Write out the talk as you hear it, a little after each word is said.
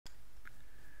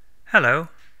Hello,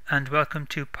 and welcome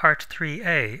to Part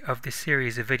 3A of this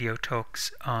series of video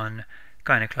talks on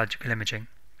gynecological imaging.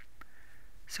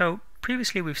 So,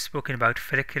 previously we've spoken about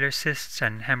follicular cysts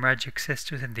and hemorrhagic cysts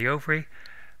within the ovary,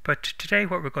 but today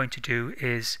what we're going to do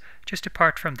is just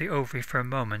depart from the ovary for a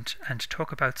moment and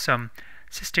talk about some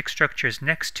cystic structures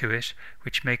next to it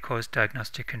which may cause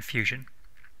diagnostic confusion.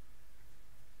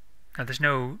 Now, there's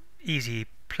no easy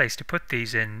place to put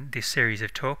these in this series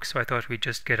of talks, so I thought we'd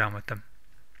just get on with them.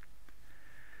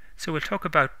 So we'll talk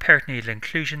about peritoneal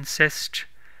inclusion cyst,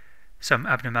 some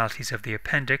abnormalities of the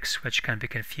appendix which can be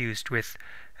confused with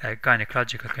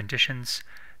gynecological conditions,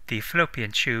 the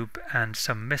fallopian tube, and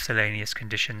some miscellaneous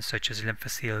conditions such as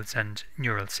lymphoceles and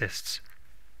neural cysts.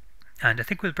 And I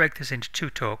think we'll break this into two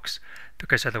talks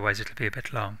because otherwise it'll be a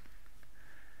bit long.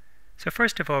 So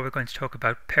first of all, we're going to talk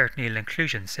about peritoneal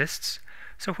inclusion cysts.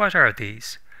 So what are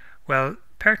these? Well,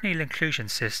 peritoneal inclusion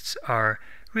cysts are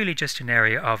really just an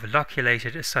area of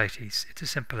loculated ascites. It's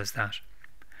as simple as that.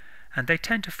 And they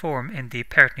tend to form in the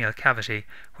peritoneal cavity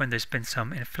when there's been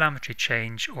some inflammatory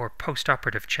change or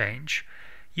post-operative change.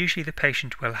 Usually the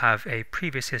patient will have a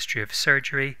previous history of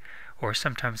surgery or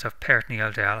sometimes of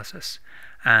peritoneal dialysis,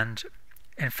 and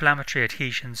inflammatory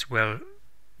adhesions will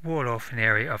wall off an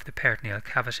area of the peritoneal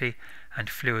cavity and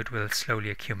fluid will slowly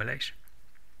accumulate.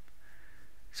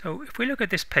 So if we look at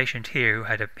this patient here who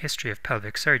had a history of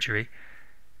pelvic surgery,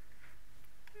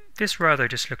 this rather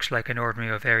just looks like an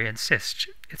ordinary ovarian cyst.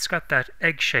 It's got that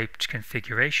egg-shaped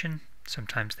configuration.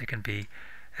 Sometimes they can be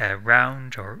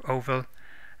round or oval,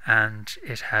 and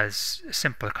it has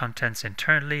simple contents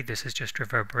internally. This is just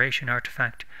reverberation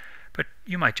artifact, but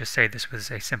you might just say this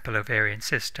was a simple ovarian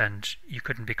cyst and you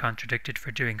couldn't be contradicted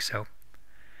for doing so.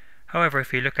 However,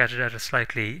 if you look at it at a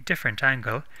slightly different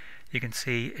angle, you can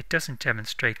see it doesn't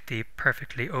demonstrate the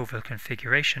perfectly oval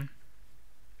configuration.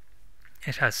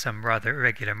 It has some rather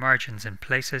irregular margins in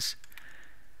places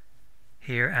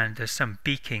here, and there's some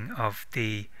beaking of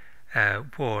the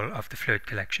wall of the fluid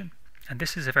collection. And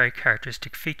this is a very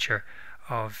characteristic feature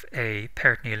of a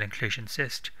peritoneal inclusion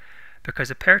cyst, because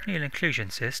a peritoneal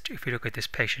inclusion cyst, if we look at this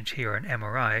patient here on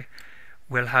MRI,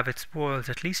 will have its walls,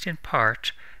 at least in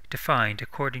part, defined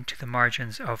according to the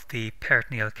margins of the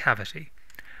peritoneal cavity,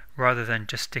 rather than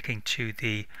just sticking to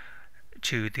the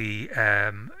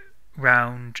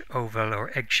round, oval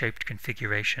or egg-shaped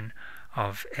configuration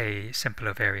of a simple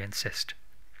ovarian cyst.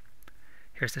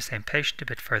 Here's the same patient a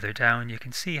bit further down. You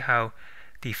can see how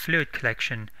the fluid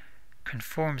collection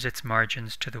conforms its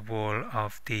margins to the wall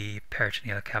of the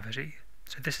peritoneal cavity.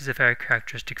 So this is a very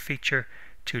characteristic feature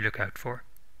to look out for.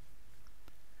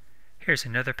 Here's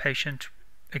another patient.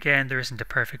 Again, there isn't a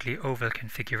perfectly oval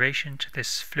configuration to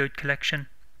this fluid collection.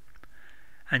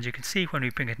 And you can see when we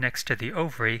bring it next to the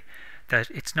ovary that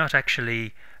it's not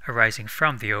actually arising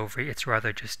from the ovary, it's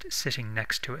rather just sitting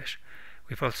next to it.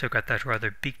 We've also got that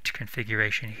rather beaked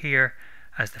configuration here,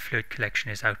 as the fluid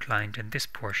collection is outlined in this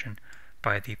portion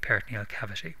by the peritoneal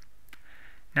cavity.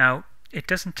 Now,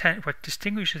 what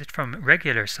distinguishes it from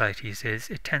regular ascites is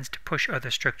it tends to push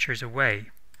other structures away,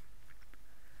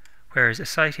 whereas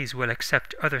ascites will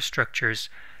accept other structures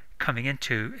coming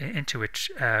into it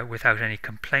without any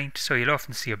complaint. So you'll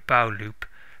often see a bow loop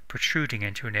protruding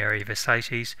into an area of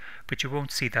ascites, but you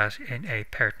won't see that in a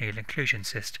peritoneal inclusion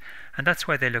cyst, and that's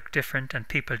why they look different, and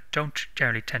people don't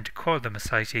generally tend to call them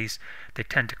ascites.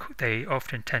 They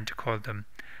often tend to call them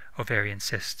ovarian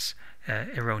cysts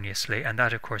erroneously, and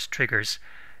that of course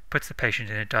puts the patient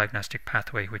in a diagnostic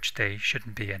pathway which they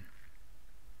shouldn't be in.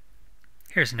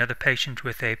 Here's another patient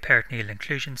with a peritoneal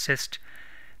inclusion cyst.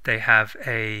 They have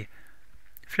a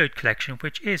fluid collection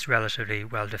which is relatively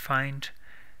well defined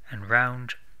and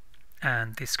round,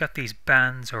 and it's got these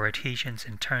bands or adhesions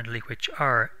internally which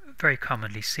are very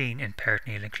commonly seen in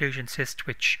peritoneal inclusion cyst,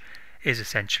 which is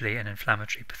essentially an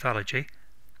inflammatory pathology.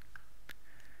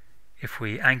 If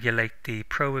we angulate the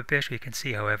probe a bit, we can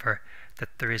see, however,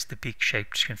 that there is the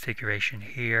beak-shaped configuration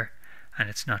here, and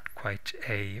it's not quite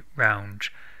a round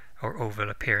or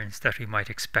oval appearance that we might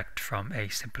expect from a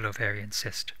simple ovarian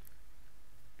cyst.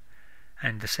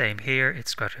 And the same here,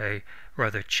 it's got a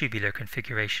rather tubular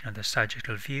configuration on the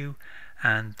sagittal view,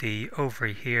 and the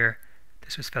ovary here,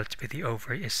 this was felt to be the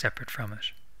ovary, is separate from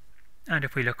it. And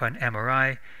if we look on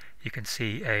MRI, you can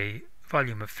see a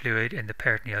volume of fluid in the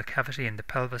peritoneal cavity in the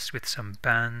pelvis with some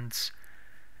bands,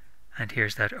 and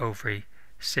here's that ovary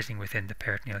sitting within the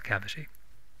peritoneal cavity.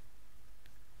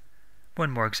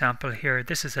 One more example here.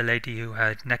 This is a lady who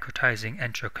had necrotizing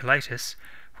enterocolitis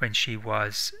when she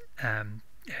was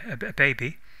a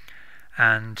baby,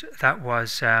 and that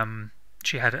was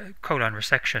she had a colon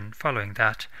resection following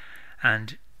that,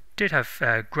 and did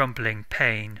have grumbling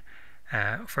pain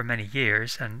for many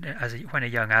years, and when a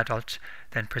young adult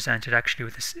then presented actually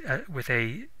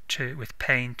with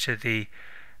pain to the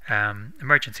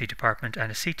emergency department,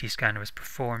 and a CT scan was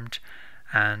performed,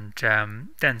 and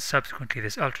then subsequently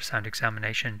this ultrasound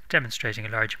examination demonstrating a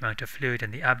large amount of fluid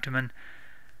in the abdomen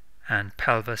and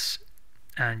pelvis.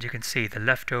 And you can see the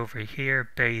left ovary here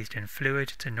bathed in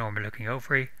fluid, it's a normal looking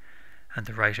ovary, and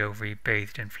the right ovary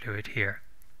bathed in fluid here.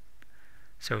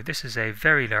 So this is a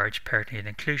very large peritoneal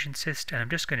inclusion cyst, and I'm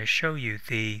just going to show you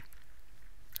the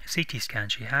CT scan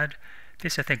she had.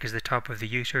 This I think is the top of the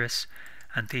uterus,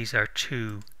 and these are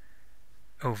 2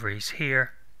 ovaries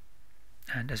here.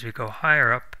 And as we go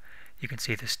higher up, you can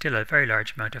see there's still a very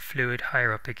large amount of fluid.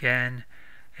 Higher up again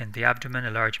in the abdomen,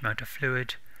 a large amount of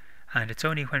fluid. And it's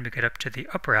only when we get up to the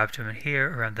upper abdomen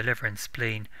here, around the liver and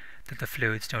spleen, that the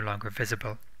fluid's no longer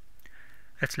visible.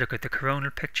 Let's look at the coronal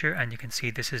picture, and you can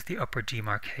see this is the upper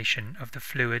demarcation of the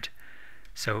fluid.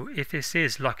 So if this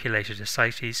is loculated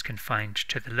ascites confined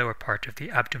to the lower part of the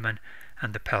abdomen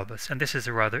and the pelvis, and this is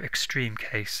a rather extreme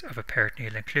case of a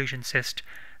peritoneal inclusion cyst,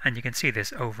 and you can see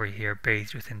this ovary here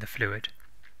bathed within the fluid.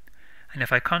 And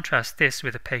if I contrast this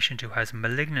with a patient who has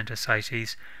malignant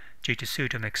ascites due to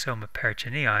pseudomyxoma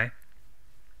peritonei,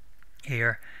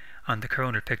 here on the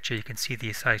coronal picture you can see the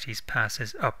ascites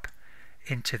passes up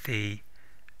into the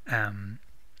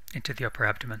upper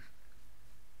abdomen.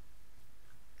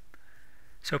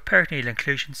 So peritoneal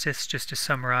inclusion cysts, just to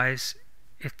summarize,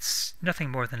 it's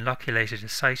nothing more than loculated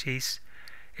ascites.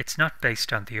 It's not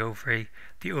based on the ovary.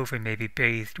 The ovary may be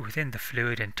bathed within the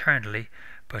fluid internally,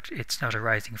 but it's not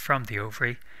arising from the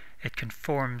ovary. It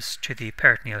conforms to the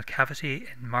peritoneal cavity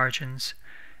in margins,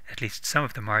 at least some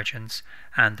of the margins,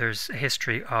 and there's a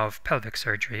history of pelvic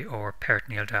surgery or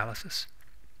peritoneal dialysis.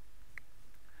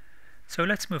 So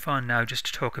let's move on now just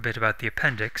to talk a bit about the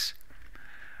appendix.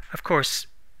 Of course,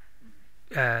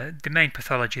 the main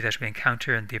pathology that we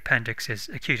encounter in the appendix is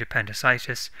acute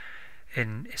appendicitis.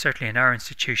 Certainly in our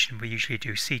institution we usually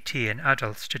do CT in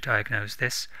adults to diagnose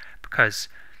this because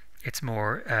it's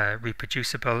more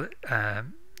reproducible,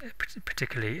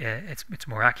 particularly it's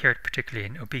more accurate, particularly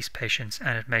in obese patients,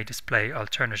 and it may display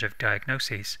alternative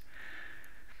diagnoses.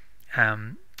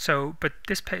 But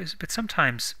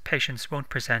sometimes patients won't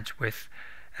present with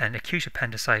an acute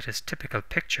appendicitis typical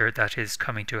picture that is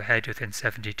coming to a head within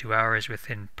 72 hours with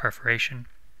perforation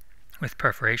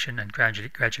and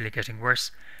gradually getting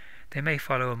worse. They may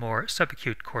follow a more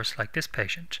subacute course like this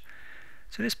patient.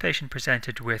 So this patient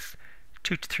presented with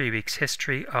 2 to 3 weeks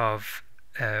history of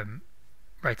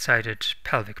right-sided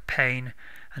pelvic pain,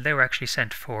 and they were actually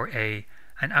sent for an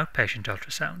outpatient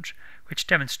ultrasound, which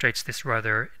demonstrates this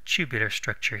rather tubular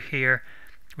structure here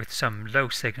with some low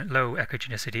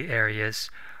echogenicity areas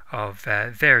of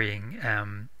varying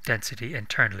density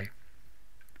internally.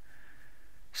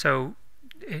 So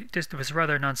there was a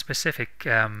rather non-specific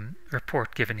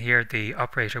report given here. The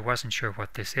operator wasn't sure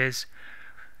what this is.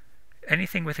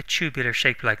 Anything with a tubular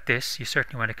shape like this, you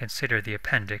certainly want to consider the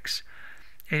appendix.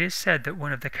 It is said that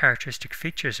one of the characteristic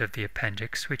features of the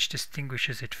appendix, which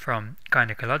distinguishes it from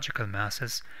gynecological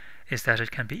masses, is that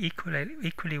it can be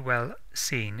equally well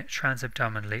seen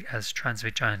transabdominally as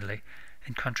transvaginally,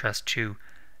 in contrast to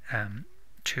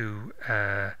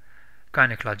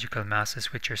gynecological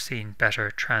masses, which are seen better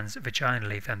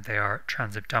transvaginally than they are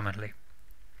transabdominally.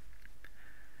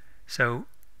 So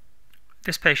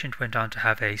this patient went on to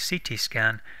have a CT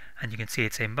scan, and you can see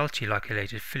it's a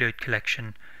multiloculated fluid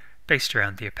collection based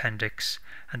around the appendix,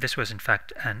 and this was in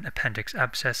fact an appendix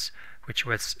abscess, which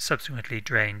was subsequently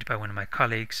drained by one of my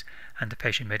colleagues, and the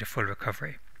patient made a full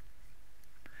recovery.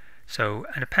 So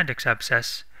an appendix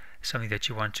abscess is something that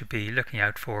you want to be looking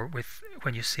out for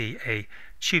when you see a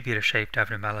tubular shaped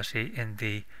abnormality in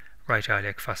the right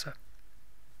iliac fossa.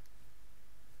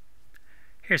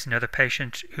 Here's another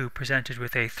patient who presented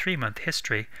with a 3-month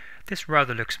history. This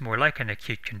rather looks more like an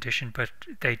acute condition, but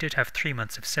they did have 3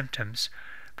 months of symptoms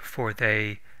before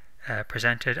they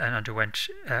presented and underwent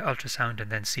ultrasound and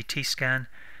then CT scan.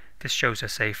 This shows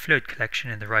us a fluid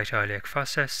collection in the right iliac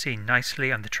fossa, seen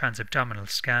nicely on the transabdominal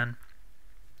scan.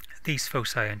 These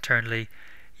foci internally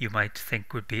you might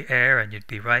think would be air, and you'd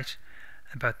be right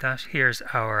about that. Here's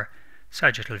our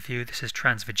sagittal view. This is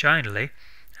transvaginally,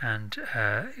 and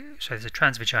so there's a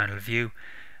transvaginal view,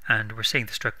 and we're seeing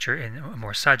the structure in a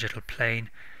more sagittal plane.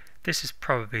 This is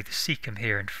probably the cecum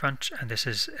here in front, and this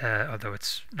is, although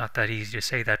it's not that easy to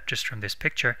say that just from this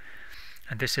picture,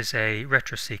 and this is a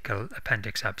retrocecal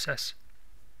appendix abscess.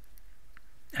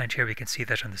 And here we can see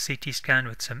that on the CT scan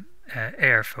with some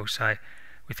air foci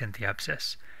within the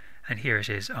abscess. And here it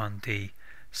is on the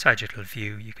sagittal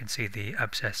view. You can see the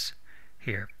abscess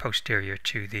here posterior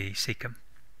to the cecum.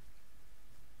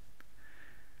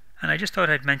 And I just thought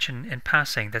I'd mention in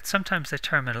passing that sometimes the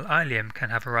terminal ileum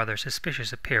can have a rather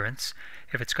suspicious appearance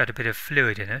if it's got a bit of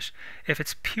fluid in it. If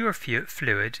it's pure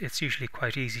fluid, it's usually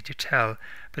quite easy to tell,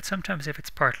 but sometimes if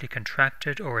it's partly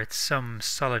contracted or it's some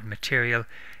solid material,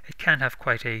 it can have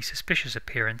quite a suspicious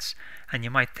appearance, and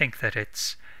you might think that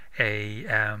it's a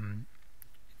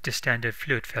distended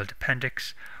fluid-filled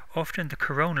appendix. Often the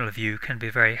coronal view can be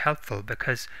very helpful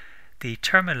because the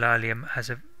terminal ileum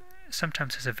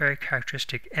sometimes has a very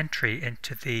characteristic entry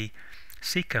into the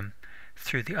cecum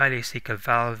through the ileocecal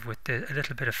valve with a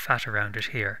little bit of fat around it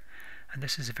here, and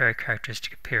this is a very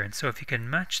characteristic appearance. So if you can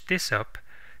match this up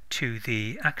to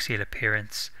the axial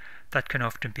appearance, that can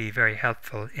often be very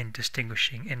helpful in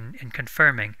distinguishing, in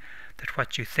confirming that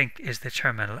what you think is the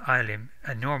terminal ileum,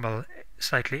 a normal,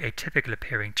 slightly atypical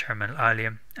appearing terminal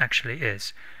ileum, actually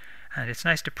is. And it's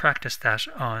nice to practice that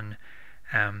on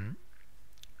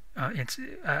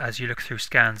as you look through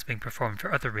scans being performed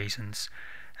for other reasons,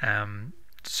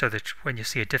 so that when you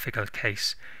see a difficult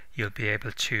case, you'll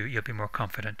be more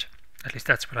confident. At least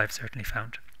that's what I've certainly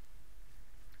found.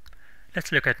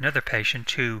 Let's look at another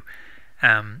patient who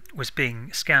was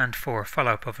being scanned for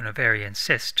follow-up of an ovarian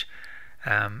cyst,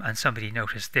 and somebody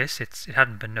noticed this. It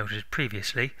hadn't been noted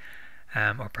previously,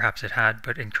 or perhaps it had,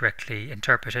 but incorrectly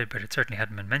interpreted, but it certainly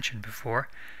hadn't been mentioned before.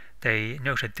 They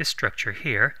noted this structure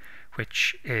here,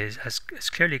 which has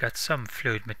clearly got some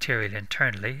fluid material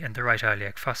internally in the right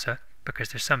iliac fossa, because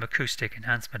there's some acoustic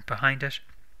enhancement behind it,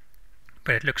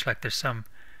 but it looks like there's some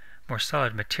more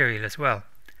solid material as well.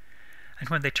 And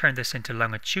when they turn this into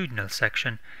longitudinal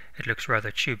section, it looks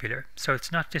rather tubular. So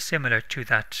it's not dissimilar to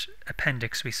that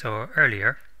appendix we saw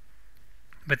earlier,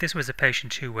 but this was a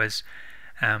patient who was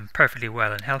perfectly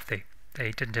well and healthy.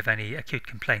 They didn't have any acute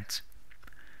complaints.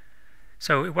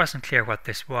 So it wasn't clear what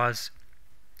this was.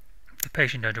 The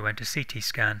patient underwent a CT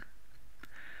scan.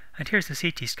 And here's the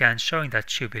CT scan showing that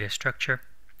tubular structure,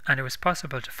 and it was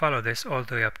possible to follow this all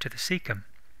the way up to the cecum.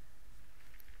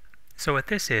 So what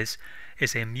this is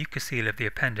a mucocele of the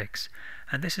appendix,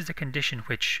 and this is a condition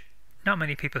which not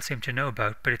many people seem to know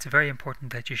about, but it's very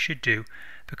important that you should do,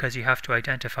 because you have to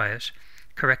identify it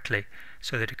correctly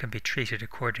so that it can be treated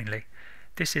accordingly.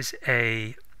 This is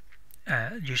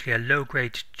usually a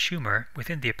low-grade tumour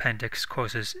within the appendix,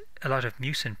 causes a lot of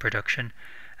mucin production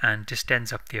and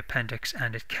distends up the appendix,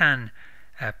 and it can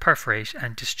perforate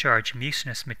and discharge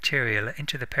mucinous material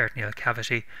into the peritoneal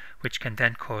cavity, which can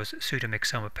then cause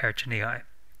pseudomyxoma peritonei.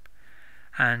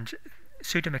 And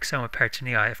pseudomyxoma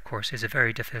peritonei, of course, is a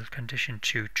very difficult condition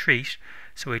to treat,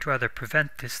 so we'd rather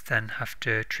prevent this than have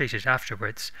to treat it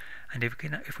afterwards. And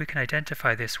if we can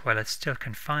identify this while it's still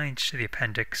confined to the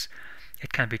appendix,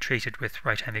 it can be treated with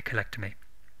right hemicolectomy.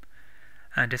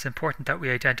 And it's important that we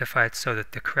identify it so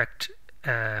that the correct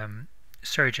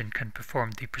surgeon can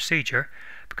perform the procedure,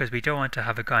 because we don't want to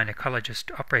have a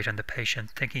gynecologist operate on the patient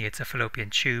thinking it's a fallopian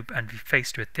tube and be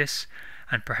faced with this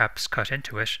and perhaps cut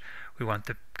into it. We want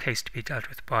the case to be dealt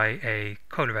with by a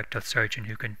colorectal surgeon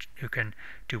who can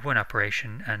do one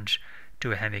operation and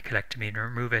do a hemicolectomy and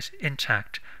remove it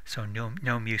intact, so no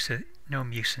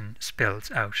mucin spills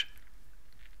out.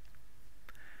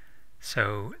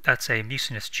 So that's a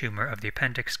mucinous tumour of the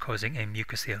appendix causing a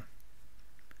mucocele.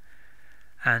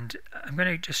 And I'm going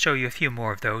to just show you a few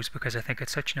more of those, because I think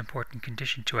it's such an important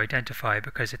condition to identify,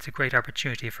 because it's a great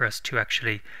opportunity for us to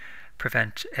actually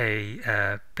prevent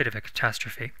a bit of a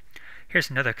catastrophe. Here's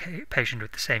another patient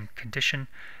with the same condition.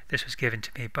 This was given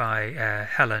to me by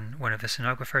Helen, one of the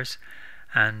sonographers,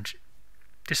 and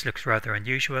this looks rather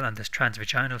unusual. On this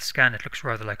transvaginal scan, it looks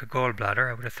rather like a gallbladder,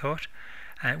 I would have thought.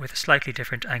 With a slightly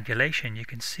different angulation, you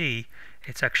can see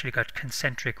it's actually got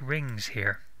concentric rings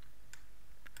here.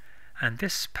 And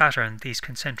this pattern, these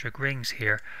concentric rings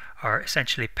here, are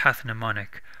essentially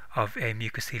pathognomonic of a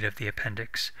mucocele of the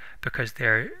appendix, because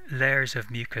they're layers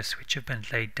of mucus which have been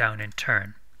laid down in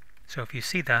turn. So if you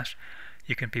see that,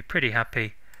 you can be pretty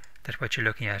happy that what you're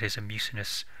looking at is a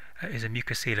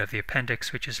mucocele of the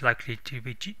appendix, which is likely to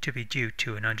be due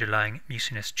to an underlying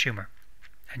mucinous tumour,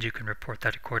 and you can report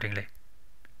that accordingly.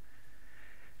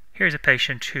 Here's a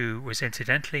patient who was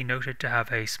incidentally noted to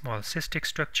have a small cystic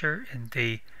structure in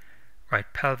the right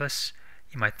pelvis.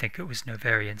 You might think it was an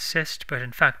ovarian cyst, but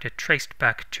in fact it traced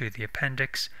back to the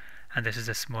appendix, and this is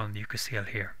a small mucocele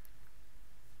here.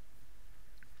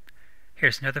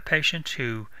 Here's another patient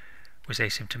who was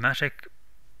asymptomatic.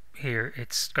 Here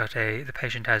the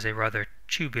patient has a rather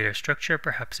tubular structure,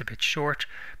 perhaps a bit short,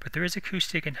 but there is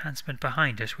acoustic enhancement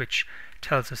behind it, which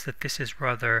tells us that this is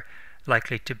rather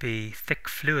likely to be thick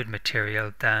fluid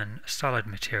material than solid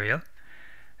material,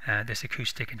 this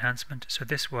acoustic enhancement. So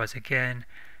this was again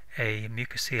a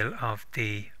mucocele of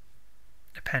the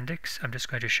appendix. I'm just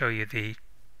going to show you the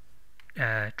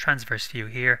transverse view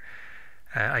here.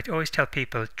 I always tell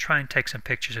people try and take some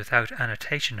pictures without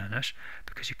annotation on it,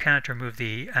 because you cannot remove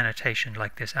the annotation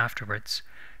like this afterwards.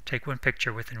 Take one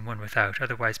picture with and one without,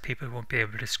 otherwise people won't be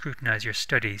able to scrutinize your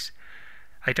studies.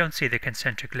 I don't see the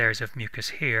concentric layers of mucus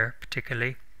here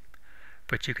particularly,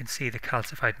 but you can see the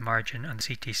calcified margin on the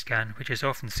CT scan, which is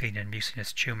often seen in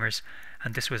mucinous tumours,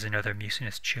 and this was another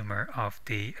mucinous tumour of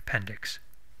the appendix.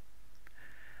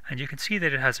 And you can see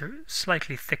that it has a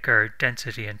slightly thicker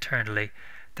density internally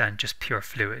than just pure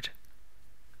fluid.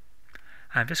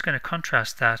 I'm just going to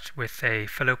contrast that with a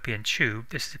fallopian tube.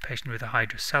 This is a patient with a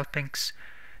hydrosalpinx,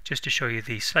 just to show you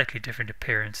the slightly different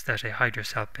appearance that a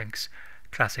hydrosalpinx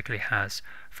classically has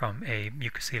from a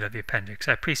mucocele of the appendix.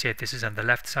 I appreciate this is on the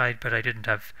left side, but I didn't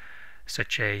have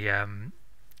such a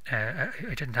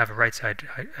right side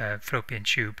fallopian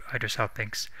tube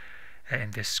hydrosalpinx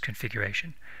in this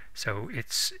configuration. So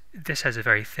this has a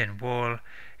very thin wall.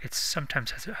 It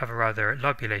sometimes has a rather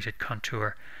lobulated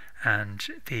contour, and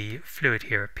the fluid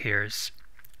here appears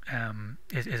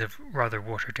is of rather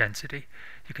water density.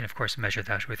 You can of course measure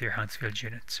that with your Hounsfield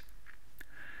units.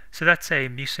 So that's the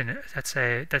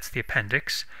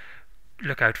appendix.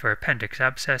 Look out for appendix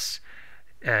abscess.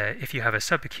 If you have a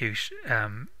subacute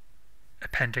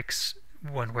appendix,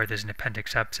 one where there's an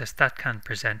appendix abscess, that can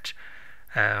present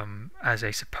as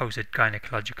a supposed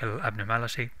gynecological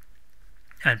abnormality.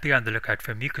 And be on the lookout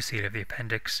for mucocele of the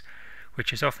appendix,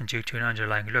 which is often due to an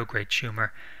underlying low-grade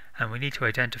tumour, and we need to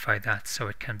identify that so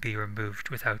it can be removed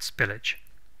without spillage.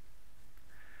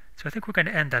 So I think we're going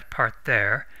to end that part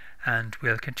there, and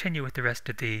we'll continue with the rest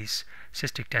of these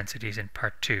cystic densities in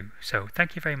part 2. So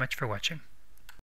thank you very much for watching.